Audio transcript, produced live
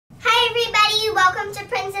welcome to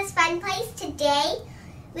Princess Fun Place. Today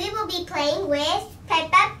we will be playing with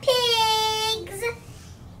Peppa Pigs.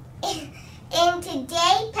 And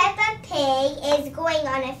today Peppa Pig is going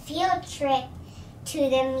on a field trip to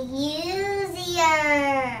the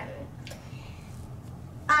museum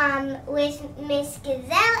with Miss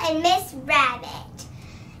Gazelle and Miss Rabbit.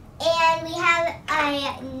 And we have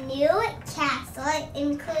a new castle. It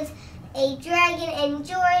includes a dragon and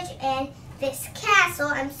George and this castle.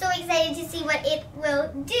 I'm so excited to see what it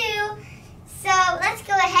will do. So let's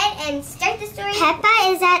go ahead and start the story. Peppa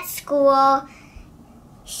is at school.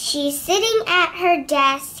 She's sitting at her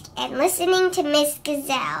desk and listening to Miss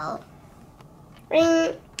Gazelle.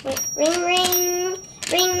 Ring, ring, ring,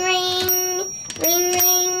 ring, ring, ring,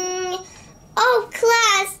 ring. Oh,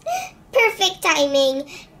 class, perfect timing.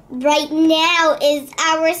 Right now is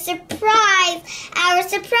our surprise. Our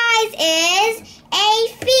surprise is a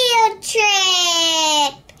field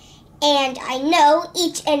trip. And I know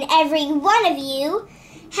each and every one of you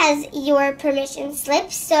has your permission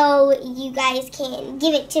slip, so you guys can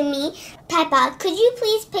give it to me. Peppa, could you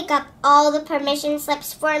please pick up all the permission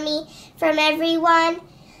slips for me from everyone?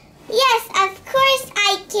 Yes, of course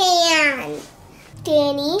I can.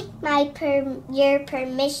 Danny, your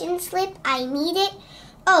permission slip, I need it.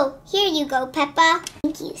 Oh, here you go, Peppa.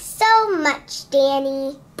 Thank you so much,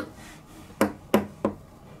 Danny.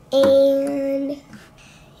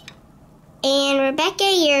 And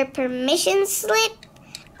Rebecca, your permission slip.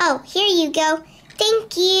 Oh, here you go.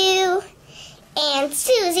 Thank you. And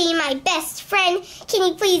Susie, my best friend, can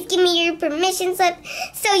you please give me your permission slip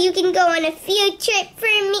so you can go on a field trip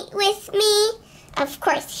with me? Of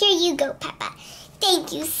course, here you go, Peppa.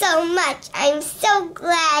 Thank you so much. I'm so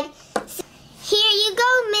glad. Here you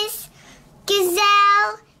go, Miss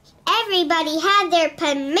Gazelle. Everybody had their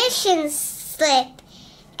permission slip,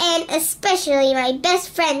 and especially my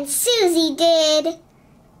best friend Susie did.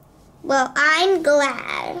 Well, I'm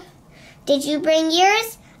glad. Did you bring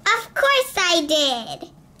yours? Of course I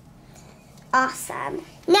did. Awesome.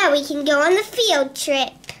 Now we can go on the field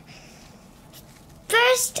trip.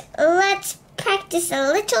 First, let's practice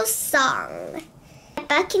a little song.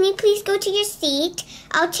 Peppa, can you please go to your seat?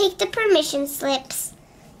 I'll take the permission slips.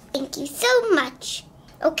 Thank you so much.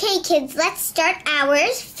 Okay, kids, let's start our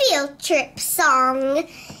field trip song.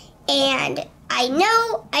 And I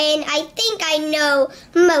think I know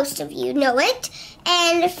most of you know it.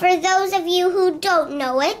 And for those of you who don't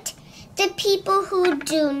know it, the people who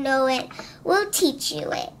do know it will teach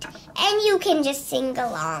you it. And you can just sing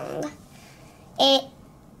along.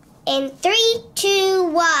 In 3, 2,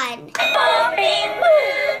 1. Bong, bing,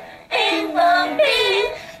 boo. Bing, bong,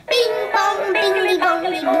 bing. Bing, bong, bingly,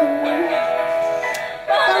 bongly, boo.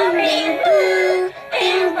 Bong, bing, boo.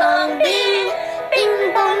 Bing, bong, bing.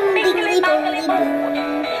 Bing, bong, bingly, bongly, boo.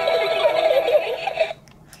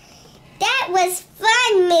 That was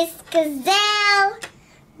fun, Miss Gazelle.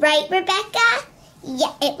 Right, Rebecca?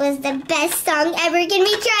 Yeah, it was the best song ever. Can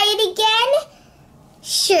we try it again?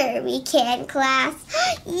 Sure we can, class.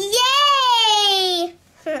 Yay!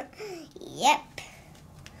 Yep.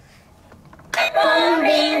 Bong,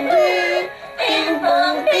 bing, boo. Bing,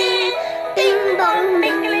 bong, bing. Bing, bong,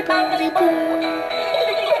 bingly, bongly, boo.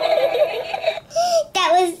 That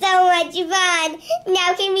was so much fun.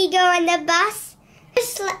 Now can we go on the bus?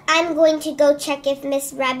 First, I'm going to go check if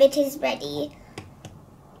Miss Rabbit is ready.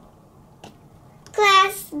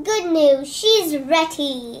 Class, good news. She's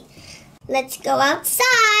ready. Let's go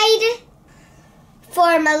outside.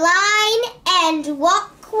 Form a line and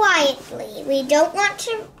walk quietly. We don't want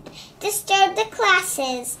to disturb the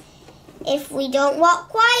classes. If we don't walk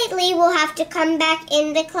quietly, we'll have to come back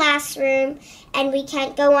in the classroom and we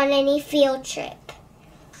can't go on any field trip.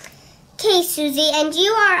 Okay, Susie, and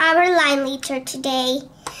you are our line leader today.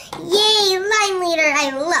 Yay, line leader.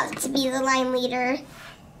 I love to be the line leader.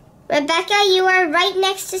 Rebecca, you are right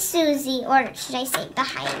next to Susie, or should I say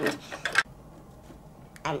behind.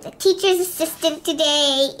 I'm the teacher's assistant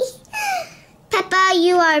today. Peppa,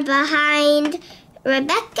 you are behind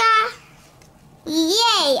Rebecca.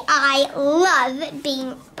 Yay, I love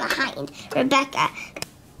being behind Rebecca.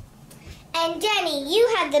 And Danny, you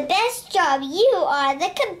have the best job. You are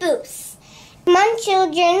the caboose. Come on,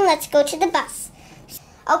 children, let's go to the bus.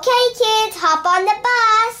 Okay, kids, hop on the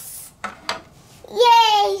bus.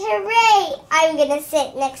 Yay, hooray. I'm going to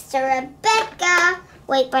sit next to Rebecca.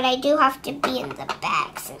 Wait, but I do have to be in the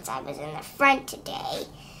back since I was in the front today.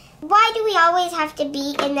 Why do we always have to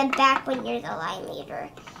be in the back when you're the line leader?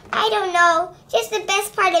 I don't know. Just the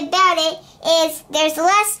best part about it is there's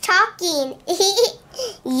less talking.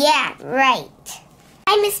 Yeah, right.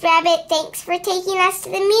 Hi, Miss Rabbit. Thanks for taking us to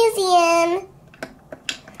the museum.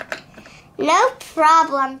 No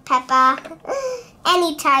problem, Peppa.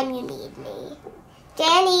 Anytime you need me.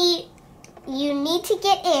 Danny, you need to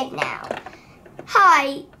get in now.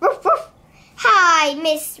 Hi. Hi,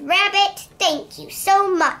 Miss Rabbit. Thank you so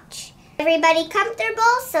much. Everybody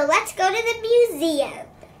comfortable? So let's go to the museum.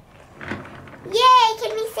 Yay!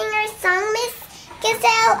 Can we sing our song, Miss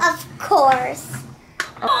Gazelle? Of course.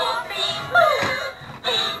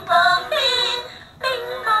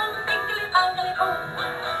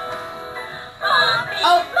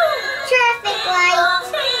 Oh, traffic light.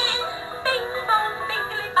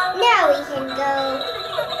 Now we can go.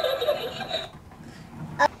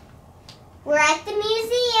 We're at the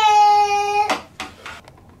museum.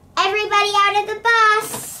 Everybody out of the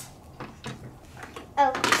bus.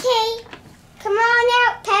 Okay. Come on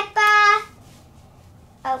out, Peppa.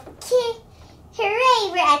 Okay. Hooray,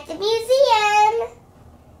 we're at the museum.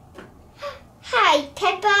 Hi,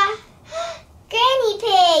 Peppa. Granny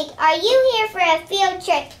Pig, are you here for a field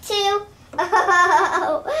trip too?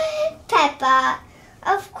 Oh, Peppa.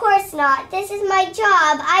 Of course not. This is my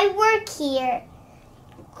job. I work here.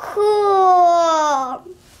 Cool.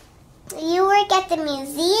 You work at the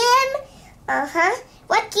museum? Uh-huh.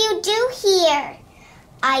 What do you do here?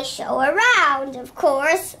 I show around, of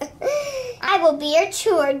course. I will be your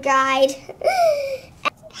tour guide.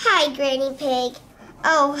 Hi, Granny Pig.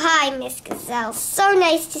 Oh, hi, Miss Gazelle. So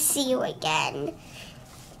nice to see you again.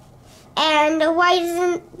 And why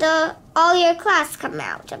doesn't all your class come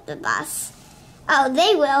out of the bus? Oh,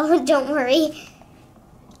 they will. Don't worry.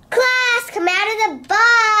 Class, come out of the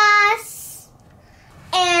bus.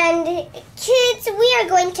 And kids, we are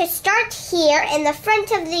going to start here in the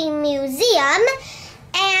front of the museum.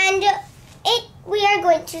 And we are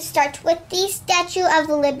going to start with the Statue of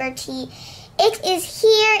Liberty. It is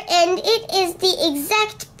here, and it is the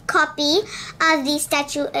exact copy of the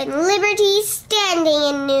Statue of Liberty standing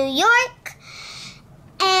in New York.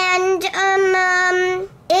 And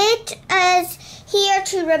it is here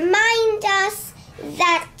to remind us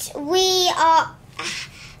that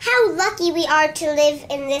how lucky we are to live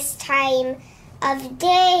in this time of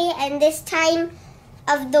day and this time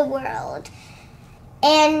of the world.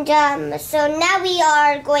 And so now we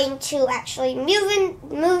are going to actually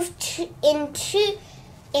move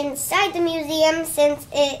inside the museum since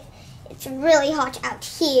it's really hot out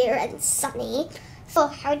here and sunny. So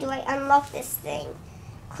how do I unlock this thing?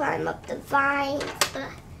 Climb up the vines.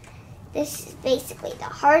 This is basically the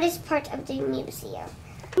hardest part of the museum.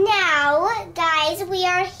 Now, guys, we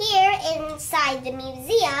are here inside the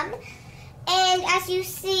museum, and as you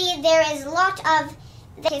see, there is a lot of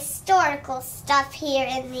the historical stuff here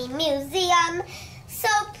in the museum, so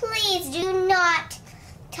please do not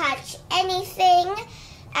touch anything.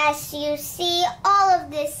 As you see, all of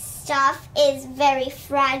this stuff is very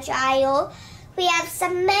fragile. We have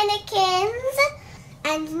some mannequins,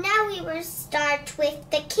 and now we will start with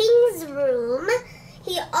the king's room.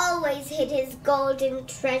 He always hid his golden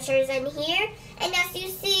treasures in here, and as you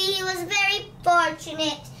see, he was very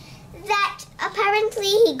fortunate that apparently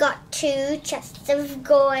he got 2 chests of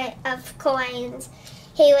coins.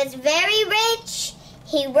 He was very rich.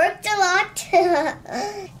 He worked a lot.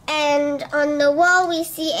 And on the wall we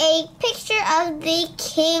see a picture of the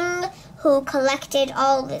king who collected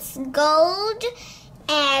all this gold.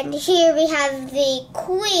 And here we have the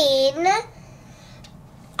queen.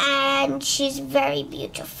 And she's very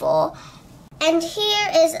beautiful. And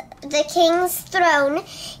here is the king's throne.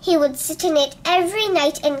 He would sit in it every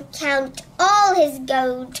night and count all his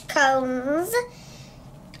gold coins.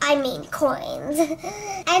 I mean coins.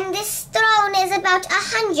 And this throne is about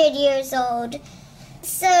 100 years old.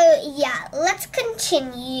 So yeah, let's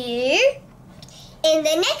continue. In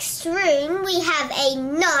the next room, we have a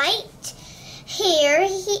knight. Here,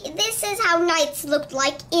 this is how knights looked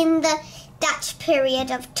like in that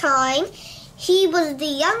period of time. He was the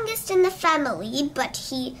youngest in the family, but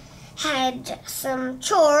he had some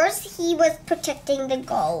chores. He was protecting the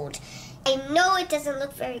gold. I know it doesn't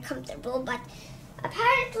look very comfortable, but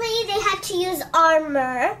apparently they had to use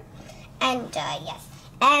armor. And yes.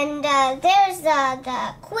 And there's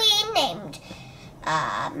the queen named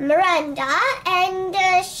Miranda, and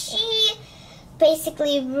she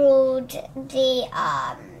basically ruled the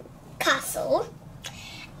castle.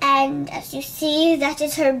 And as you see, that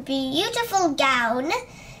is her beautiful gown.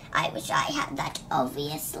 I wish I had that,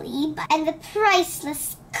 obviously. And the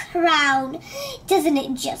priceless crown. Doesn't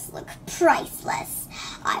it just look priceless?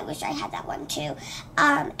 I wish I had that one too.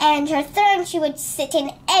 And her throne she would sit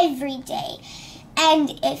in every day.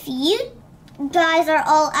 And if you guys are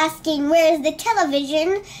all asking where's the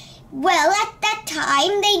television, well, at that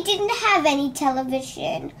time they didn't have any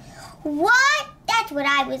television. What? That's what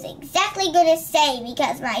I was exactly going to say,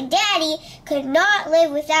 because my daddy could not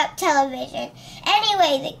live without television.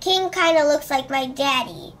 Anyway, the king kind of looks like my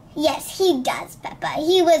daddy. Yes, he does, Peppa.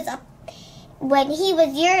 When he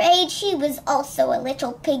was your age, he was also a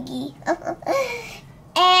little piggy.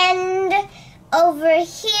 And over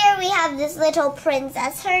here we have this little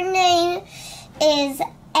princess. Her name is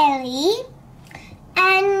Ellie.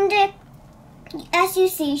 And as you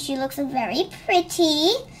see, she looks very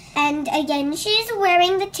pretty. And again, she's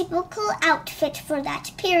wearing the typical outfit for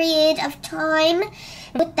that period of time,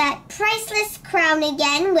 with that priceless crown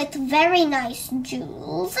again with very nice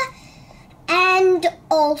jewels. And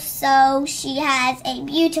also she has a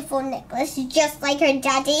beautiful necklace just like her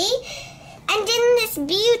daddy. And in this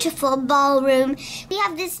beautiful ballroom, we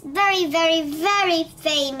have this very, very, very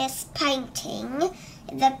famous painting.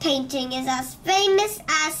 The painting is as famous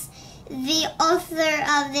as the author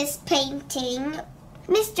of this painting.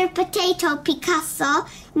 Mr. Potato Picasso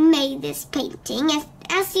made this painting.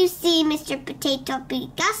 As you see, Mr. Potato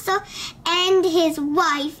Picasso and his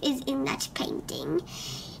wife is in that painting.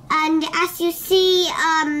 And as you see,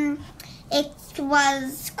 it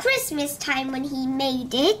was Christmas time when he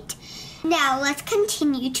made it. Now let's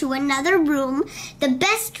continue to another room, the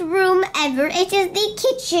best room ever. It is the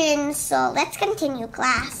kitchen. So let's continue,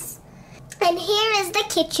 class. And here is the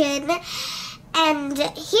kitchen, and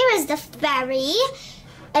here is the fairy.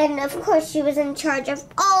 And of course she was in charge of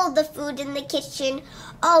all the food in the kitchen.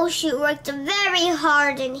 Oh, she worked very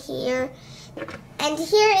hard in here. And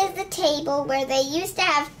here is the table where they used to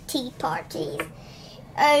have tea parties.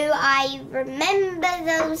 Oh, I remember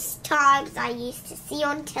those times I used to see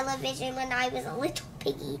on television when I was a little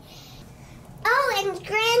piggy. Oh, and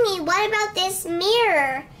Granny, what about this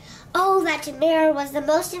mirror? Oh, that mirror was the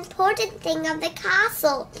most important thing of the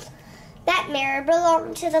castle. That mirror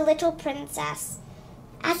belonged to the little princess.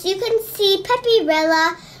 As you can see,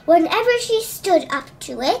 Pepirella, whenever she stood up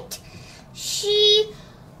to it, she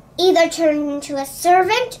either turned into a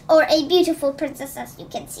servant or a beautiful princess, as you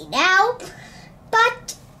can see now.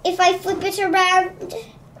 But if I flip it around,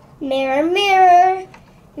 mirror, mirror,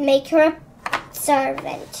 make her a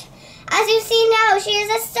servant. As you see now, she is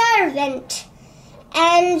a servant.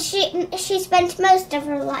 And she spent most of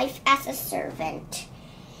her life as a servant.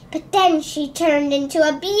 But then she turned into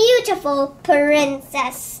a beautiful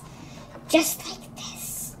princess. Just like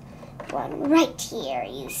this. One right here.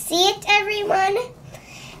 You see it, everyone?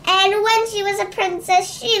 And when she was a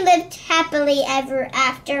princess, she lived happily ever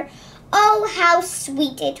after. Oh, how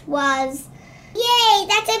sweet it was. Yay,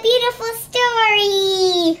 that's a beautiful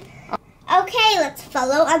story. Okay, let's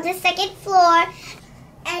follow on the second floor.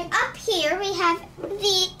 And up here we have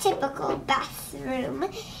the typical bathroom.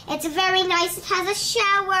 It's very nice. It has a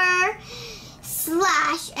shower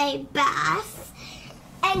 / a bath.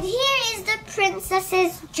 And here is the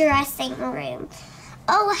princess's dressing room.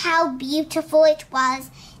 Oh, how beautiful it was.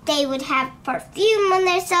 They would have perfume on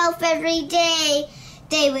themselves every day.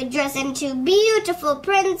 They would dress into beautiful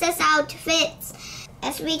princess outfits.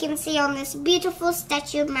 As we can see on this beautiful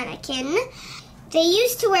statue mannequin, they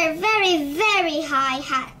used to wear very, very high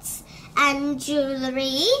hats and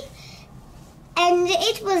jewelry. And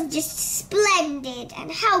it was just splendid,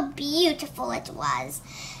 and how beautiful it was.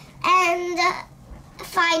 And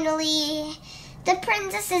finally, the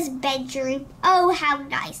princess's bedroom. Oh, how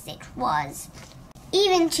nice it was.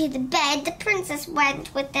 Even to the bed, the princess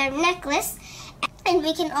went with their necklace. And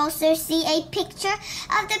we can also see a picture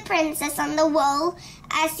of the princess on the wall.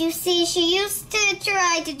 As you see, she used to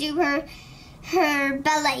try to do her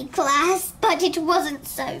ballet class, but it wasn't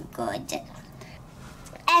so good.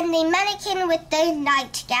 And the mannequin with the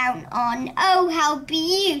nightgown on. Oh, how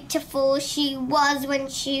beautiful she was when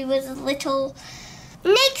she was little.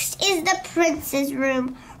 Next is the prince's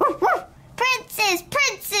room. Princes,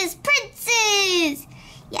 princes, princes!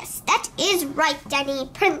 Yes, that is right, Danny,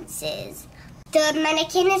 princes. The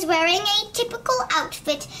mannequin is wearing a typical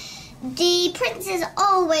outfit. The princes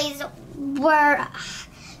always wore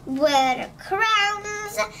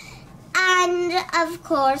crowns, and of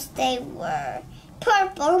course they were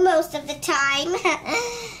purple most of the time.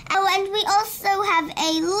 Oh, and we also have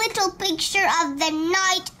a little picture of the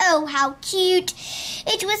knight. Oh, how cute.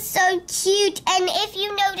 It was so cute. And if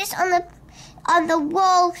you notice on the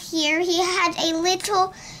wall here, he has a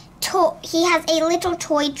little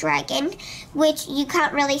toy dragon, which you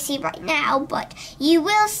can't really see right now, but you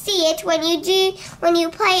will see it when you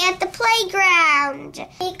play at the playground.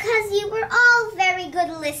 Because you were all very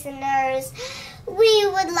good listeners, we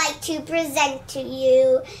would like to present to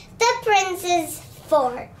you the Prince's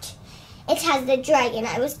Fort. It has the dragon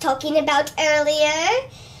I was talking about earlier,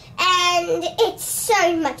 and it's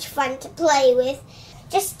so much fun to play with.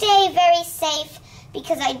 Just stay very safe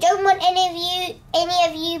because I don't want any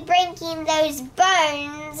of you breaking those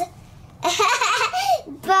bones.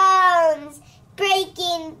 Bones.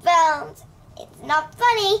 Breaking bones. It's not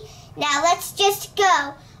funny. Now let's just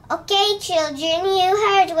go. Okay, children, you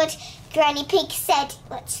heard what Granny Pig said.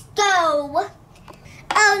 Let's go.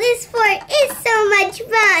 Oh, this fort is so much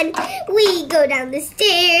fun. We go down the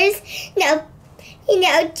stairs. Now,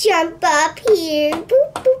 jump up here.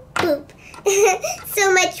 Boop, boop, boop.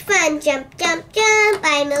 So much fun. Jump, jump, jump.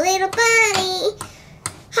 I'm a little bunny.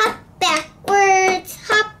 Hop backwards.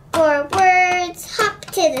 Hop forwards. Hop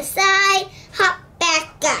to the side. Hop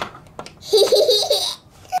back up.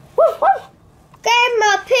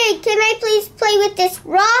 Grandma Pig, can I please play with this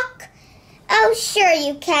rock? Oh, sure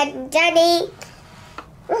you can, Dunny.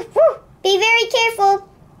 Be very careful.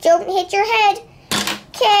 Don't hit your head.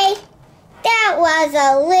 Okay. That was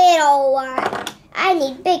a little one. I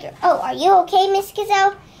need bigger. Oh, are you okay, Miss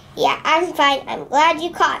Gazelle? Yeah, I'm fine. I'm glad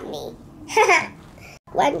you caught me.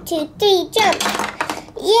 1, 2, 3, jump.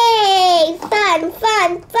 Yay! Fun,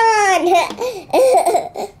 fun, fun.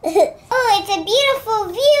 Oh, it's a beautiful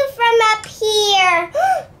view from up here.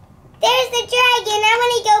 There's the dragon. I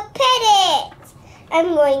want to go pet it. I'm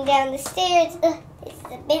going down the stairs. This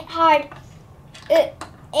is a bit hard.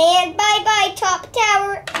 And bye-bye, top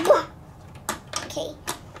tower. Okay.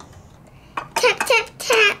 Tap, tap,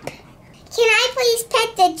 tap. Can I please pet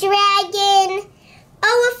the dragon?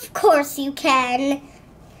 Oh, of course you can.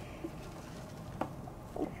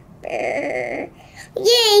 Yay,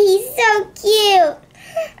 he's so cute.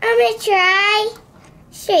 I'm going to try.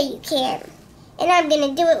 Sure you can. And I'm going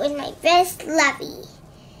to do it with my best lovey.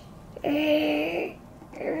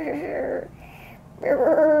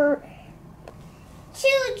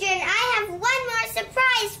 Children, I have one more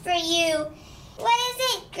surprise for you. What is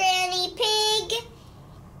it, Granny Pig?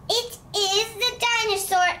 It is the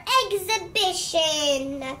Dinosaur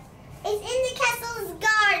Exhibition. It's in the castle's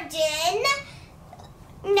garden.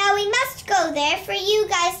 Now we must go there for you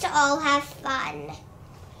guys to all have fun.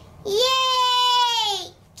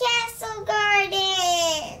 Yay! Castle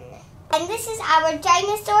Garden! And this is our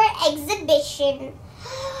Dinosaur Exhibition.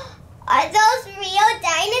 Are those real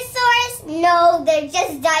dinosaurs? No, they're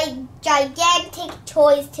just gigantic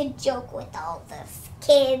toys to joke with all the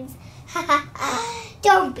kids.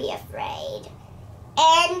 Don't be afraid.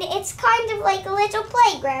 And it's kind of like a little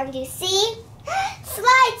playground, you see?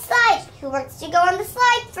 Slide, slide. Who wants to go on the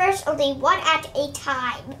slide first? Only one at a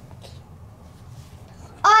time.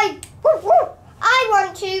 I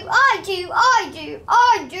want to. I do.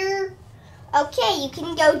 Okay, you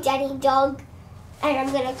can go, Danny Dog. And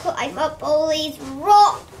I'm going to climb up all these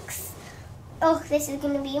rocks. Oh, this is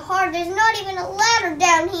going to be hard. There's not even a ladder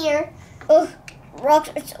down here. Oh, rocks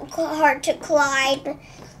are so hard to climb.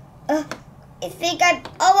 I think I'm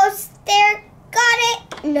almost there. Got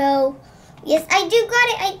it? No. Yes, I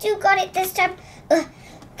do got it this time.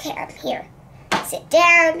 Okay, I'm here. Sit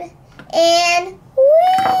down. And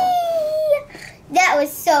whee! That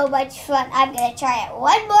was so much fun. I'm going to try it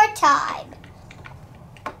one more time.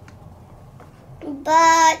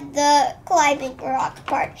 But the climbing rock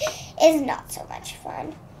part is not so much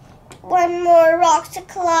fun. One more rock to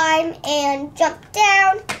climb and jump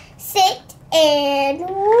down, sit, and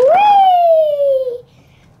whee!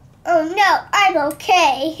 Oh no, I'm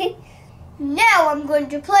okay. Now I'm going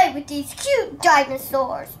to play with these cute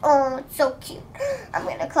dinosaurs. Oh, it's so cute. I'm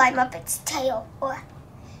going to climb up its tail.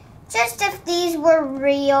 Just if these were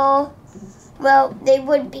real, well, they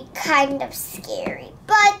would be kind of scary.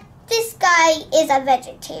 But this guy is a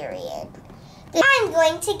vegetarian. I'm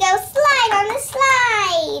going to go slide on the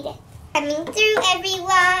slide. Coming through,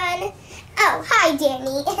 everyone. Oh, hi,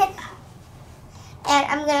 Danny. And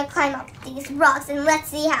I'm going to climb up these rocks and let's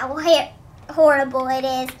see how horrible it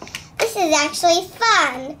is. This is actually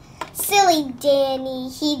fun. Silly Danny,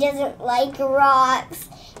 he doesn't like rocks.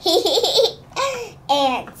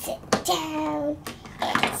 And sit down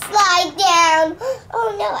and slide down.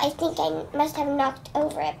 Oh no, I think I must have knocked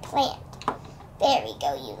over a plant. There we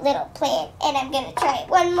go, you little plant. And I'm going to try it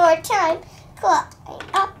one more time. Climb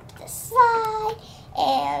up the slide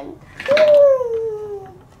and woo!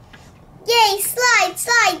 Yay, slide,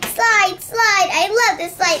 slide, slide, slide. I love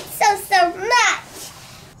this slide so much.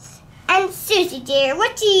 And Susie dear,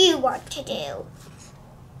 what do you want to do?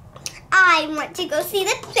 I want to go see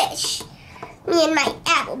the fish. Me and my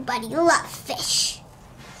apple buddy love fish.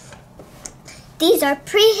 These are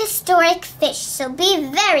prehistoric fish, so be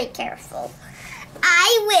very careful.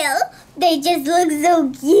 I will. They just look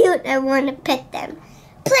so cute. I want to pet them.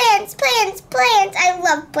 Plants, plants, plants. I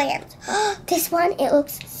love plants. This one, it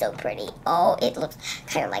looks so pretty. Oh, it looks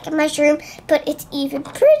kind of like a mushroom, but it's even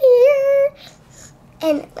prettier.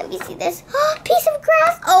 And let me see this. Piece of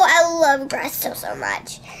grass. Oh, I love grass so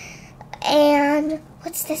much. And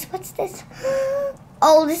what's this? What's this?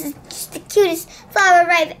 Oh, this is just the cutest flower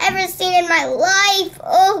I've ever seen in my life.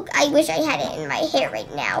 Oh, I wish I had it in my hair right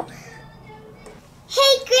now.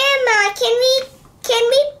 Hey, Grandma, can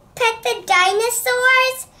we pet the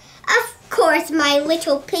dinosaurs? Of course, my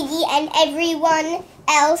little piggy and everyone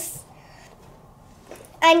else.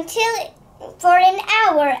 For an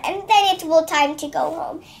hour, and then it's time to go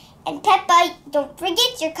home. And Peppa, don't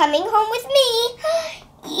forget you're coming home with me.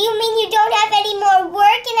 You mean you don't have any more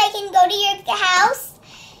work and I can go to your house?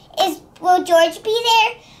 Will George be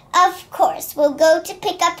there? Of course, we'll go to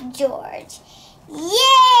pick up George. Yay!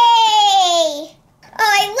 Oh,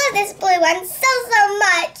 I love this blue one so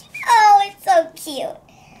much. Oh, it's so cute.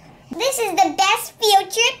 This is the best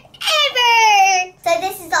field trip ever! So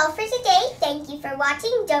this is all for today. Thank you for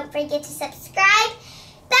watching. Don't forget to subscribe.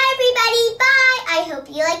 Bye, everybody. Bye. I hope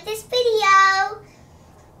you like this video.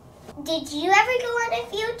 Did you ever go on a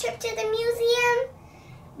field trip to the museum?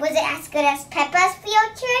 Was it as good as Peppa's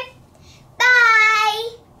field trip?